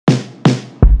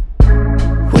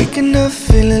waking up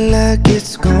feeling like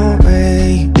it's gonna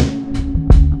rain.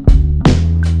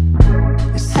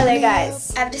 Hello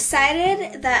guys, I've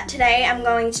decided that today I'm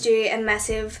going to do a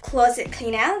massive closet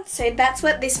clean out, so that's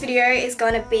what this video is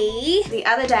going to be. The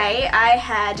other day I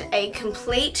had a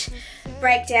complete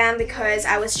breakdown because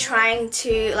I was trying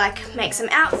to make some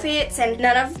outfits and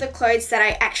none of the clothes that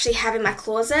I actually have in my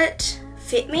closet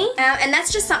fit me, and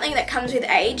that's just something that comes with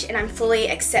age, and I'm fully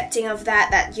accepting of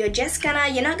that you're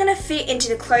not gonna fit into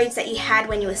the clothes that you had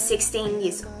when you were 16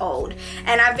 years old.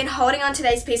 And I've been holding on to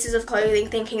these pieces of clothing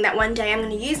thinking that one day I'm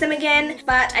gonna use them again,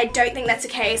 but I don't think that's the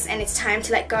case, and it's time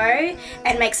to let go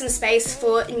and make some space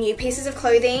for new pieces of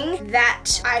clothing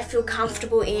that I feel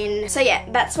comfortable in. So yeah,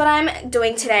 that's what I'm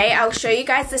doing today. I'll show you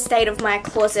guys the state of my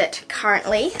closet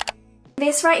currently.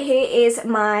 This right here is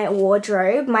my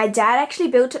wardrobe. My dad actually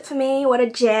built it for me. What a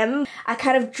gem. I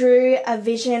kind of drew a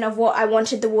vision of what I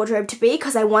wanted the wardrobe to be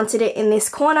because I wanted it in this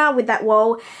corner with that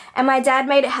wall, and my dad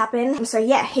made it happen. So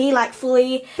yeah, he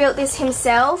fully built this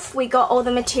himself. We got all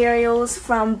the materials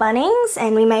from Bunnings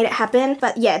and we made it happen.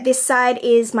 But yeah, this side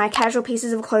is my casual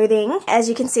pieces of clothing. As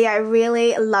you can see, I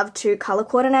really love to color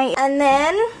coordinate. And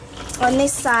then on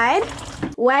this side,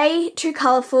 way too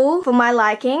colourful for my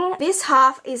liking. This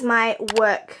half is my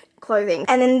work clothing.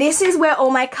 And then this is where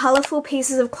all my colourful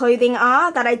pieces of clothing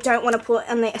are that I don't want to put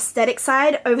on the aesthetic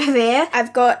side over there.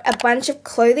 I've got a bunch of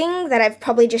clothing that I've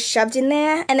probably just shoved in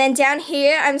there. And then down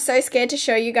here, I'm so scared to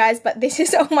show you guys, but this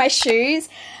is all my shoes.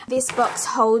 This box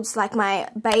holds my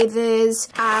bathers,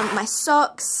 my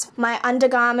socks, my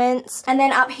undergarments, and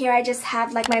then up here I just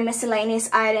have my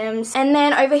miscellaneous items. And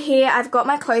then over here I've got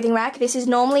my clothing rack. This is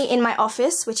normally in my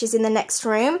office, which is in the next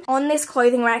room. On this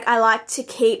clothing rack I like to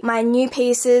keep my new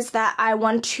pieces that I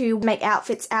want to make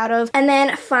outfits out of. And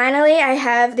then finally I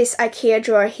have this IKEA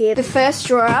drawer here. The first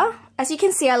drawer, as you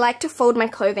can see, I like to fold my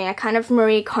clothing. I kind of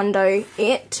Marie Kondo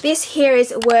it. This here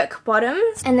is work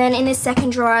bottoms. And then in this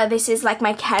second drawer, this is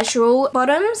my casual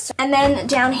bottoms. And then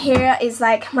down here is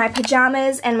my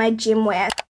pajamas and my gym wear.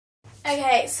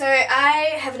 Okay, so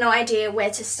I have no idea where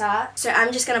to start. So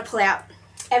I'm just gonna pull out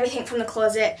everything from the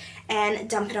closet and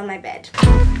dump it on my bed.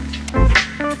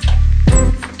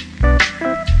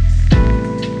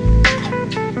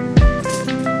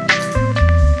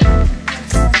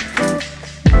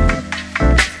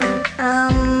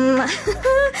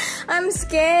 I'm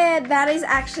scared. That is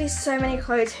actually so many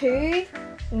clothes. Who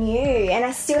knew? And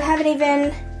I still haven't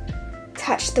even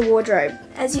touched the wardrobe.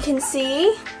 As you can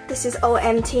see, this is all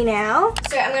empty now.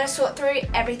 So I'm going to sort through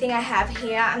everything I have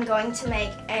here. I'm going to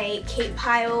make a keep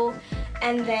pile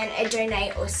and then a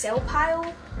donate or sell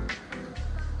pile.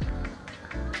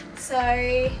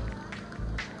 So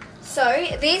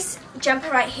this jumper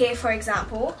right here, for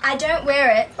example, I don't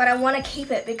wear it, but I want to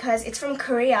keep it because it's from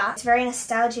Korea. It's very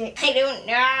nostalgic. I don't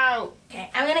know. Okay,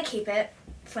 I'm going to keep it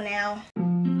for now.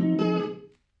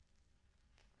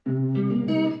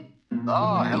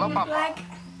 Oh, hello, Papa.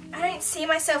 I don't see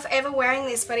myself ever wearing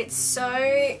this, but it's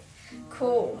so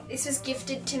cool. This was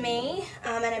gifted to me,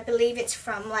 and I believe it's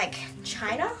from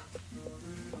China.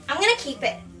 I'm going to keep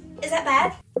it. Is that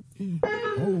bad?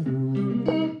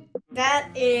 That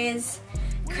is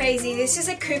crazy. This is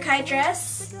a kukai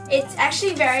dress. It's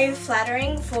actually very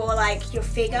flattering for your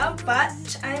figure,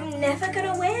 but I'm never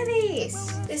gonna wear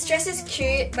this. This dress is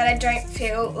cute, but I don't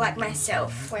feel like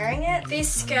myself wearing it. This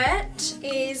skirt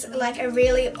is a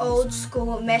really old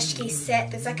school meshki set.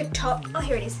 There's a top, oh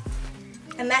here it is.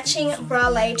 A matching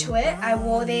bralette to it. I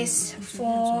wore this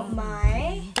for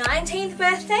my 19th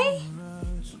birthday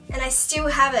and I still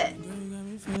have it.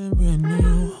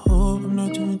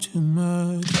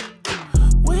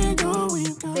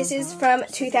 This is from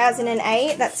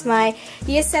 2008. That's my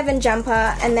year 7 jumper,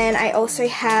 and then I also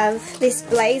have this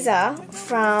blazer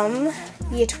from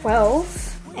year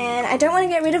 12, and I don't want to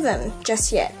get rid of them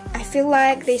just yet. I feel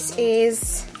like this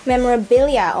is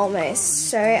memorabilia almost,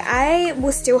 so I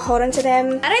will still hold on to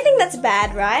them. I don't think that's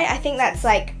bad, right? I think that's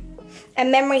a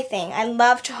memory thing. I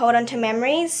love to hold on to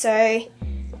memories, so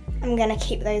I'm gonna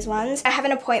keep those ones. I have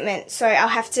an appointment, so I'll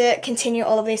have to continue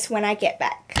all of this when I get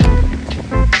back.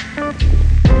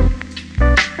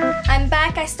 I'm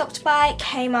back. I stopped by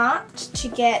Kmart to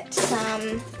get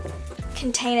some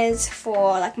containers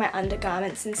for my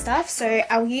undergarments and stuff, so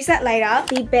I'll use that later.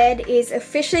 The bed is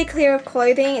officially clear of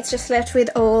clothing. It's just left with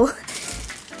all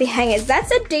the hangers.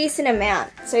 That's a decent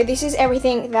amount. So this is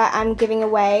everything that I'm giving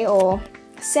away or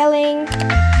selling.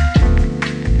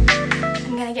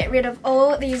 I'm gonna get rid of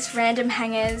all these random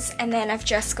hangers, and then I've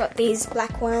just got these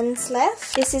black ones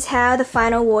left. This is how the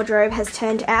final wardrobe has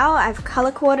turned out. I've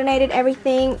color coordinated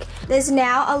everything. There's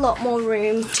now a lot more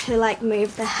room to like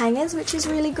move the hangers, which is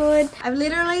really good. I've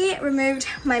literally removed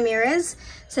my mirrors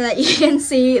so that you can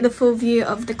see the full view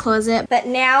of the closet. But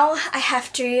now I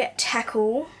have to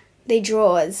tackle the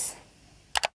drawers.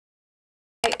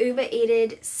 I Uber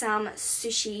eated some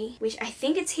sushi, which I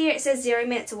think it's here. It says 0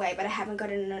 minutes away, but I haven't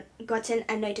gotten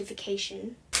a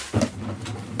notification.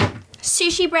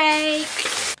 Sushi break!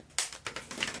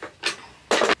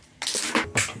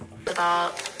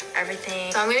 About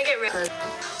everything. So I'm gonna get rid of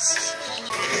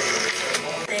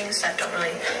things that don't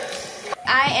really...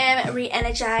 I am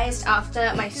re-energized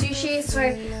after my sushi, so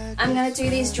I'm gonna do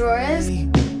these drawers.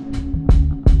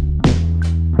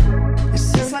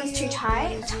 This one's too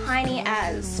tight, tiny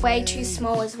as, way too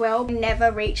small as well.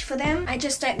 Never reach for them. I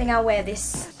just don't think I'll wear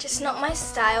this. Just not my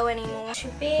style anymore. Too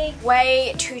big,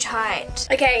 way too tight.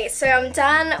 Okay, so I'm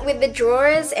done with the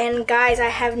drawers, and guys, I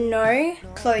have no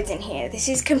clothes in here. This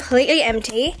is completely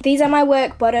empty. These are my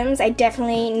work bottoms. I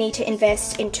definitely need to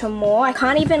invest into more. I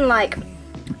can't even like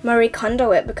Marie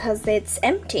Kondo it because it's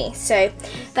empty. So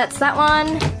that's that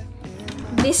one.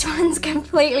 This one's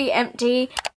completely empty.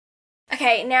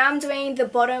 Okay, now I'm doing the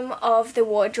bottom of the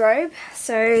wardrobe.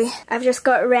 So I've just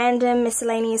got random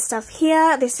miscellaneous stuff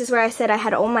here. This is where I said I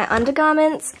had all my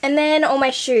undergarments and then all my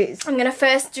shoes. I'm gonna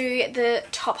first do the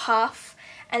top half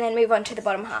and then move on to the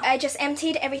bottom half. I just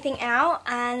emptied everything out,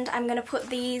 and I'm gonna put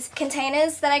these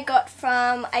containers that I got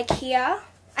from Kmart.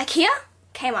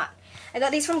 I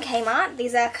got these from Kmart.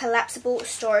 These are collapsible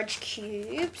storage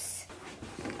cubes.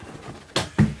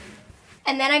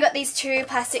 And then I got these 2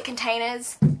 plastic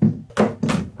containers.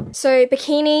 So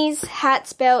bikinis,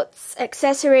 hats, belts,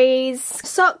 accessories,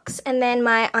 socks, and then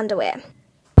my underwear.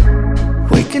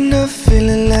 Waking up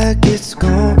feeling like it's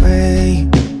gonna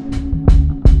rain.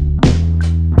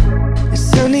 It's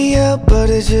sunny out, but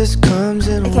it just comes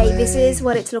in. Okay, this is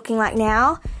what it's looking like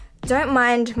now. Don't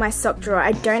mind my sock drawer.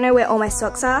 I don't know where all my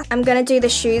socks are. I'm gonna do the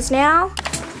shoes now.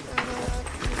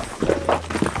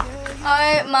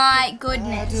 Oh my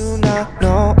goodness. Do not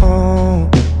know.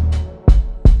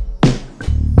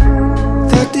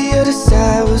 The other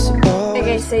side was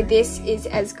okay, so this is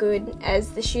as good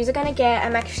as the shoes are gonna get.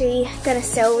 I'm actually gonna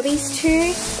sell these 2,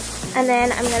 and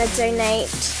then I'm gonna donate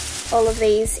all of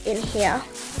these in here.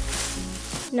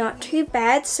 Not too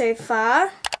bad so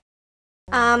far.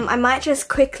 I might just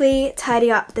quickly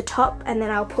tidy up the top, and then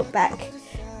I'll put back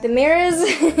the mirrors.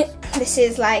 This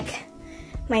is like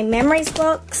my memories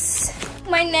box.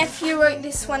 My nephew wrote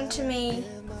this one to me.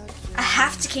 I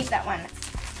have to keep that one.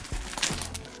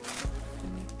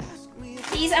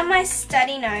 These are my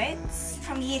study notes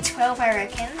from year 12, I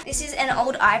reckon. This is an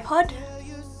old iPod.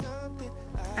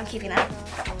 I'm keeping that.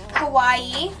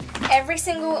 Hawaii. Every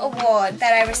single award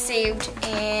that I received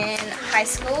in high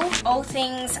school. All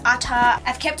things utter.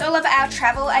 I've kept all of our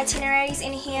travel itineraries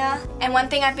in here. And one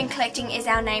thing I've been collecting is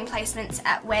our name placements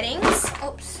at weddings.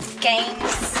 Oops.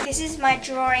 Games. This is my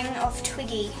drawing of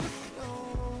Twiggy.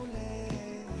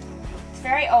 It's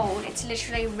very old. It's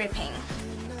literally ripping.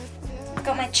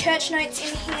 Got my church notes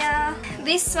in here.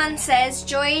 This one says,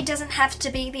 joy doesn't have to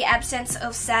be the absence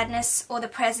of sadness or the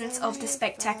presence of the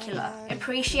spectacular.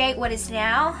 Appreciate what is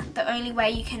now. The only way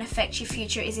you can affect your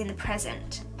future is in the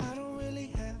present.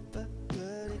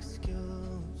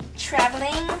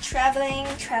 Traveling, traveling,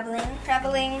 traveling,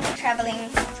 traveling,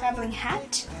 traveling, traveling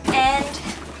hat,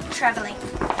 and traveling.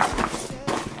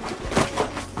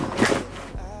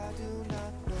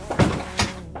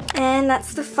 And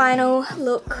that's the final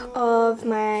look of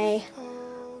my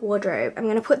wardrobe. I'm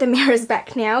gonna put the mirrors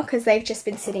back now because they've just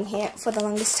been sitting here for the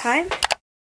longest time.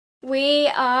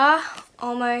 We are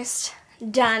almost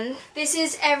done. This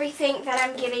is everything that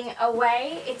I'm giving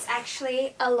away. It's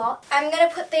actually a lot. I'm gonna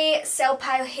put the sell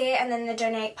pile here and then the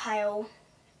donate pile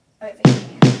over here.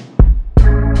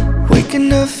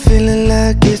 waking up feeling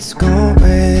like it's gonna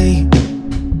rain.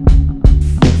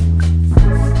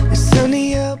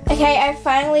 Okay, I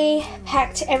finally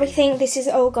packed everything. This is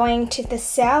all going to the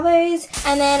salvos,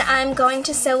 and then I'm going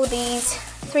to sell these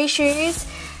 3 shoes,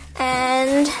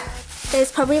 and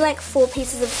there's probably like 4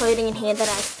 pieces of clothing in here that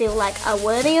I feel like are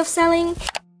worthy of selling.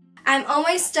 I'm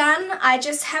almost done. I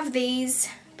just have these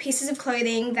pieces of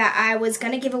clothing that I was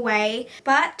going to give away,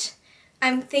 but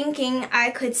I'm thinking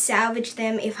I could salvage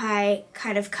them if I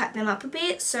kind of cut them up a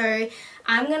bit. So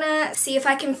I'm gonna see if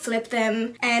I can flip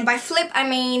them, and by flip I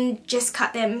mean just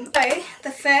cut them. So the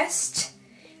first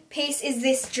piece is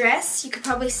this dress. You could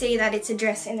probably see that it's a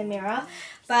dress in the mirror,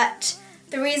 but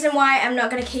the reason why I'm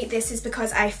not gonna keep this is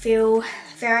because I feel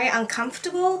very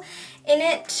uncomfortable in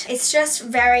it. It's just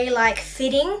very like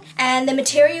fitting, and the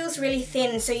material is really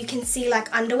thin, so you can see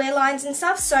like underwear lines and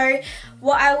stuff. So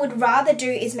what I would rather do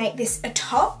is make this a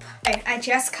top. I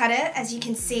just cut it, as you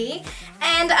can see,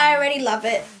 and I already love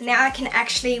it. Now I can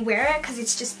actually wear it because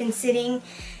it's just been sitting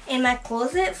in my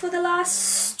closet for the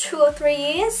last 2 or 3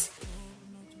 years.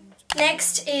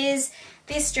 Next is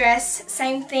this dress,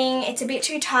 same thing, it's a bit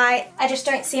too tight. I just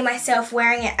don't see myself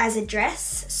wearing it as a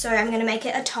dress, so I'm gonna make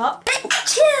it a top.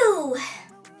 Achoo!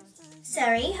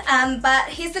 Sorry, but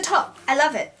here's the top. I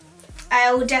love it.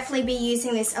 I will definitely be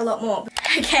using this a lot more.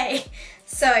 Okay,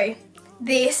 so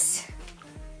this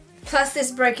plus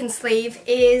this broken sleeve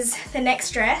is the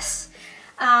next dress.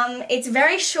 It's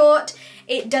very short.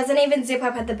 It doesn't even zip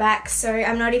up at the back, so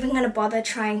I'm not even going to bother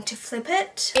trying to flip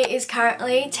it. It is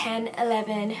currently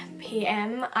 10:11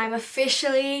 p.m. I'm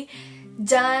officially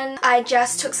done. I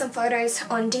just took some photos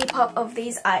on Depop of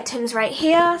these items right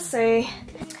here. So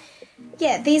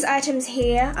yeah, these items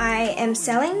here I am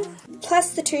selling,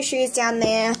 plus the 2 shoes down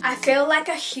there. I feel like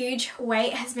a huge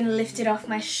weight has been lifted off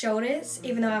my shoulders,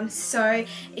 even though I'm so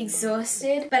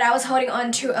exhausted. But I was holding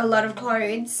on to a lot of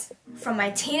clothes from my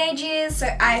teenage years, so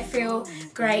I feel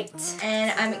great, and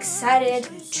I'm excited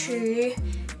to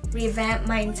revamp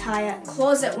my entire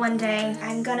closet one day.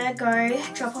 I'm gonna go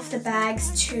drop off the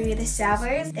bags to the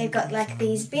salvos. They've got like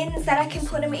these bins that I can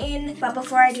put them in, but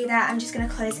before I do that, I'm just gonna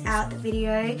close out the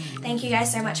video. Thank you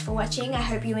guys so much for watching. I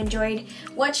hope you enjoyed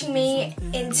watching me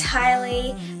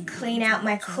entirely clean out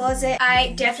my closet.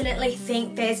 I definitely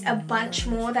think there's a bunch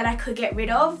more that I could get rid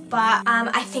of, but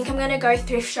I think I'm gonna go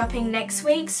thrift shopping next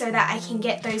week so that I can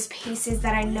get those pieces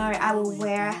that I know I will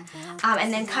wear,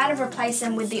 and then kind of replace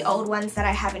them with the old ones that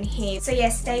I have in here. So yeah,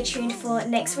 stay tuned for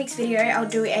next week's video. I'll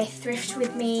do a thrift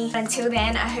with me. Until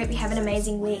then, I hope you have an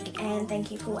amazing week, and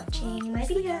thank you for watching my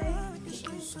video.